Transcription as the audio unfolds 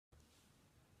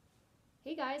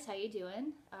Hey guys, how you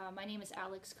doing? My name is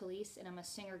Alexx Calise, and I'm a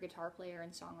singer, guitar player,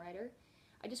 and songwriter.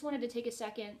 I just wanted to take a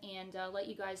second and let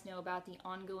you guys know about the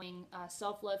ongoing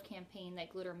self-love campaign that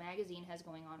Glitter Magazine has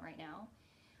going on right now.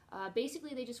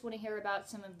 Basically, they just want to hear about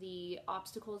some of the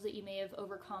obstacles that you may have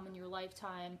overcome in your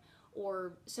lifetime,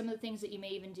 or some of the things that you may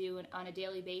even do on a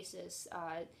daily basis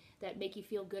that make you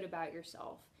feel good about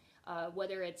yourself.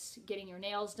 Whether it's getting your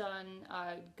nails done,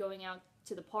 going out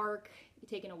to the park,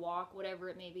 taking a walk, whatever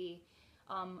it may be.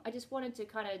 I just wanted to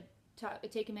kind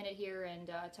of take a minute here and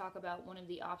talk about one of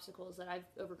the obstacles that I've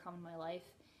overcome in my life.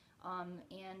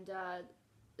 And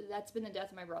That's been the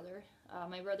death of my brother.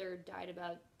 My brother died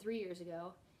about 3 years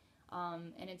ago.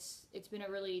 And it's been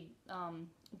a really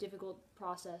difficult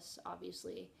process,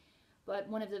 obviously. But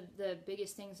one of the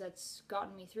biggest things that's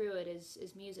gotten me through it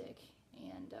is music.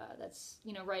 And that's,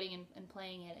 writing and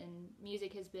playing it. And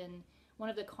music has been one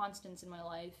of the constants in my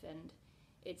life, and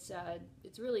it's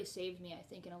really saved me, I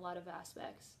think, in a lot of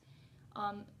aspects.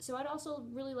 So I'd also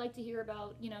really like to hear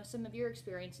about some of your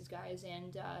experiences, guys,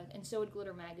 and so would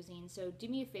Glitter Magazine. So do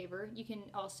me a favor. You can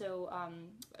also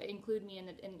include me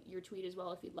in your tweet as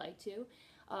well if you'd like to.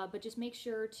 But just make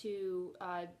sure to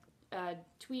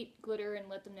tweet Glitter and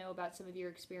let them know about some of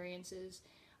your experiences,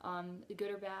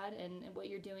 good or bad, and what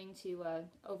you're doing to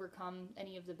overcome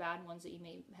any of the bad ones that you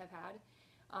may have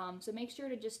had. So make sure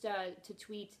to just to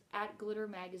tweet at Glitter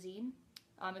Magazine.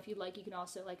 If you'd like, you can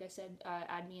also, like I said,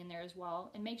 add me in there as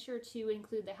well. And make sure to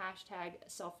include the hashtag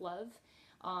Selflove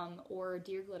or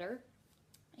Dear Glitter.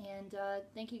 And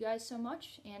thank you guys so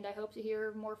much, and I hope to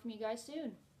hear more from you guys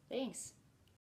soon. Thanks.